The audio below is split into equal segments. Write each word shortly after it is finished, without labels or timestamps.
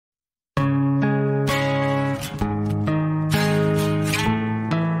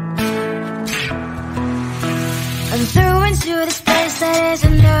to this place that is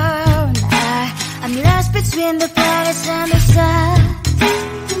unknown. I'm lost between the planets and the sun.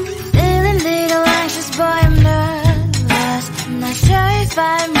 Feeling little anxious, boy, I'm nervous. I'm not sure if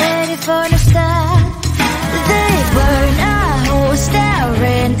I'm ready for the start. They burn a hole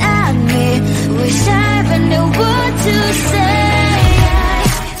staring at me. Wish I ever knew what to say.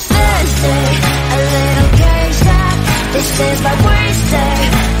 Thursday, a little caged up. This is my worst day.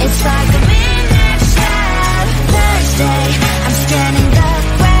 It's like a midnight trap. Thursday, I'm scanning the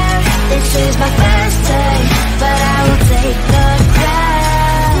crowd. This is my first day, but I will take the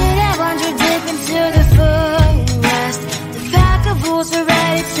crowd. Did I wander deep into the forest? The pack of wolves are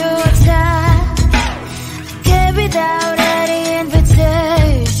ready to attack. I came without any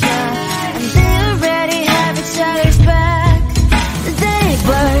invitation, and they already have each other's back. They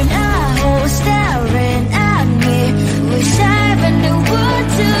burn a hole staring at me. Wish I ever knew what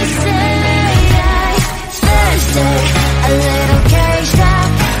to say. Thursday, a little caged up.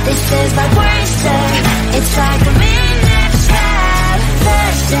 This is my worst day. It's like a midnight trap.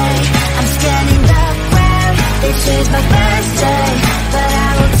 Thursday, I'm scanning the crowd. This is my first day, but I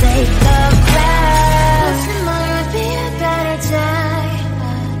will take the crowd. Tomorrow would be a better day.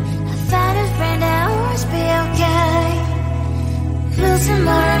 I found a friend that will always be okay. Will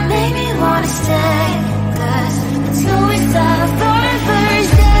tomorrow make me wanna stay? 'Cause it's always time for a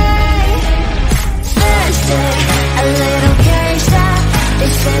first day. Thursday, a little caged up.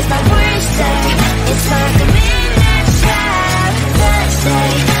 This is my worst day. It's like a midnight trap. Thursday,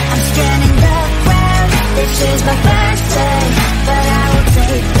 I'm scanning the crowd. This is my first day, but I will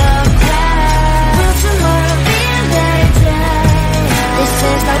take the crowd. Will tomorrow be a better day? This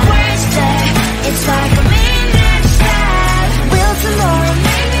is my worst day. It's like a midnight trap. Will tomorrow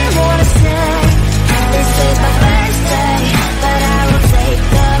make me wanna stay? This is my first day, but I will take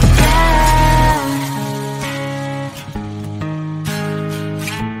the crowd.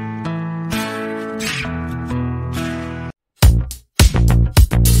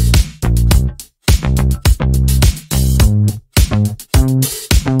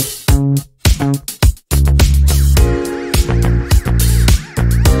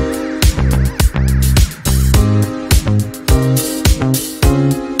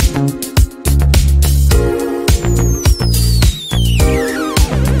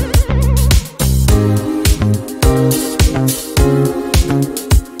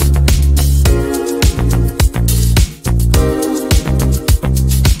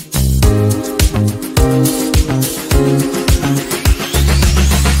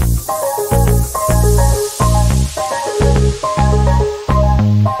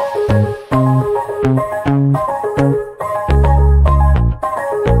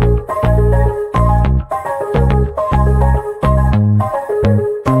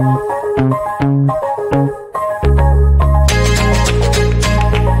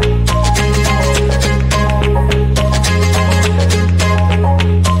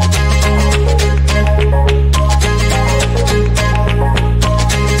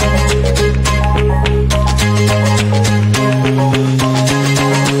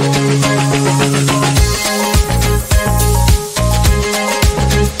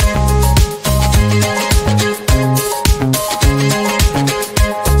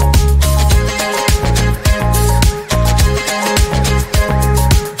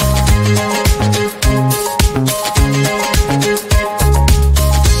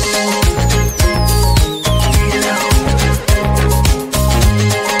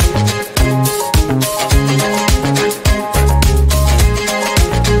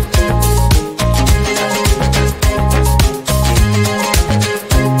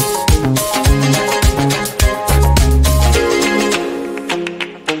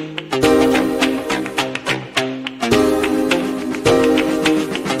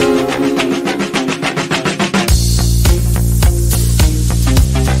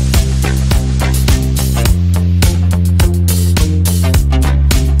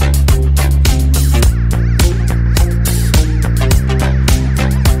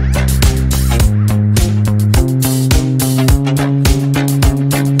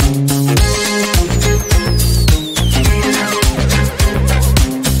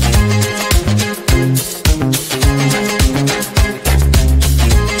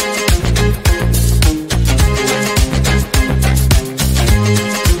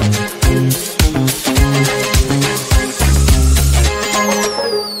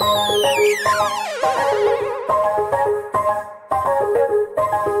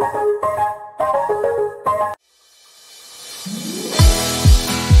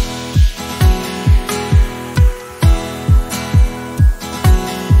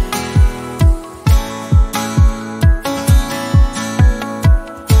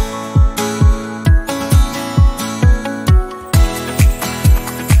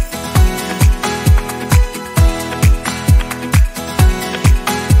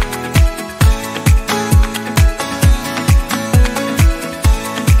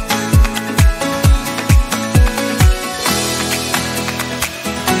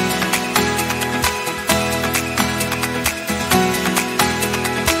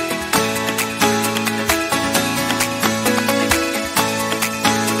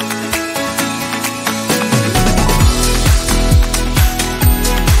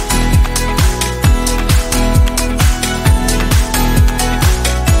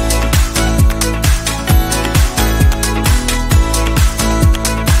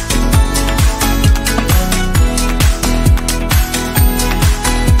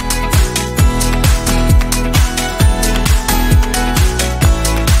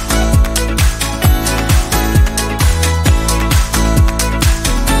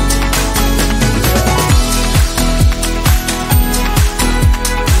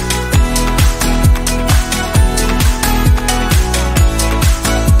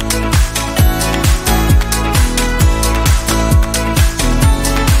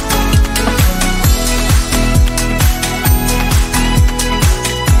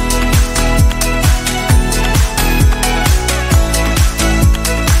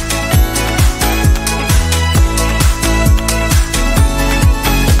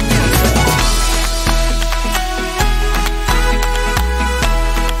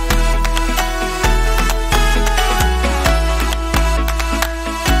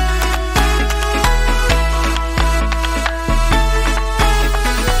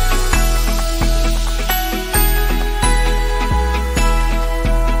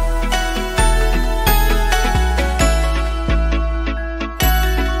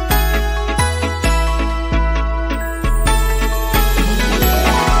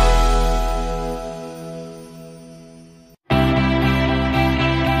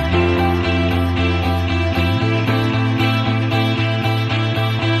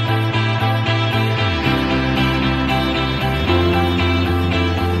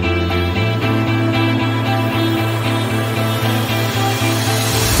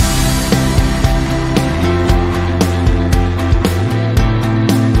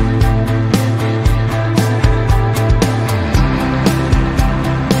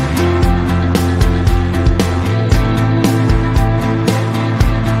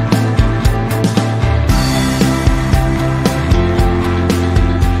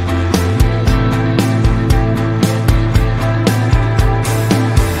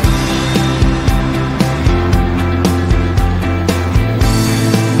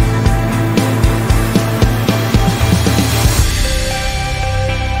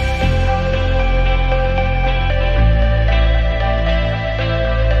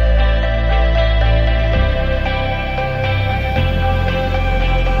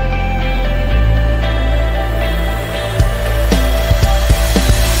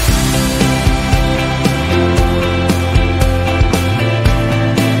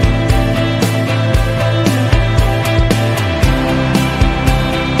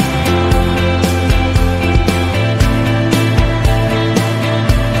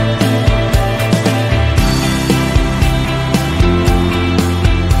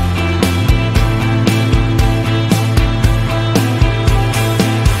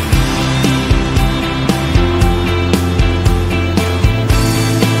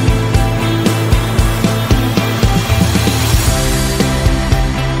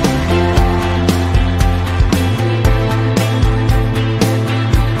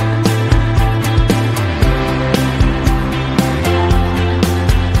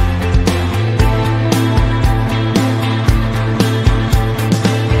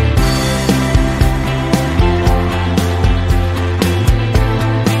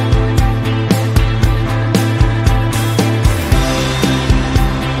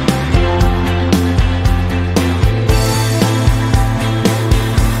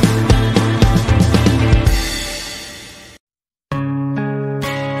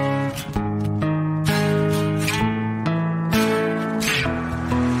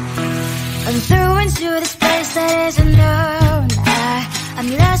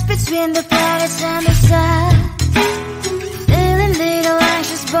 between the planets and the sun. Feeling little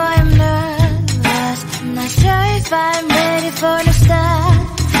anxious, boy, I'm nervous. Not sure if I'm ready for the start.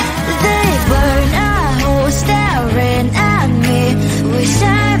 They burn a hole staring at me. Wish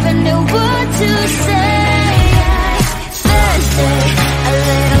I even knew what to say. Thursday, a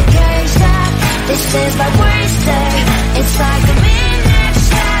little caged up. This is my worst day. It's like a midnight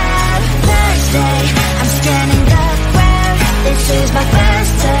shot. Thursday, I'm scanning the ground. This is my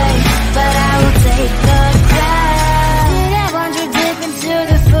first day, but I will take the crown. Did I wander deep into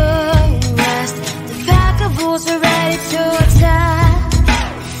the forest? The pack of wolves are ready to attack.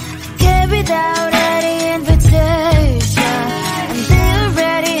 Came without any invitation, and they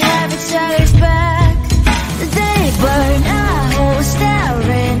already have each other's back. They burn a hole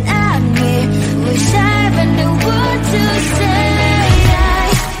staring at me. Wish I even knew what to say.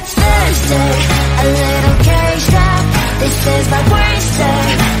 Thursday, a little caged up. This is my worst day.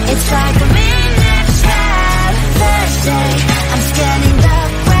 It's like a midnight trap. Thursday, I'm scanning the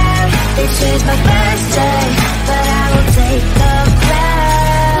ground. This is my first day, but I will take the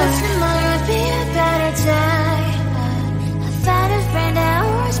crown. Tomorrow would be a better day. I found a friend that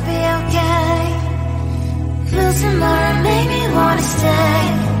will always be okay. Will tomorrow make me wanna stay?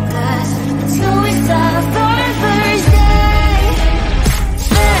 'Cause it's always time for a first day.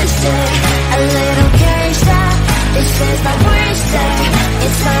 Thursday, a little caged up. This is my worst day.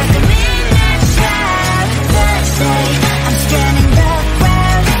 It's like a midnight trap. Thursday, I'm scanning the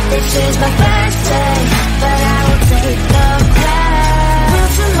ground. This is my first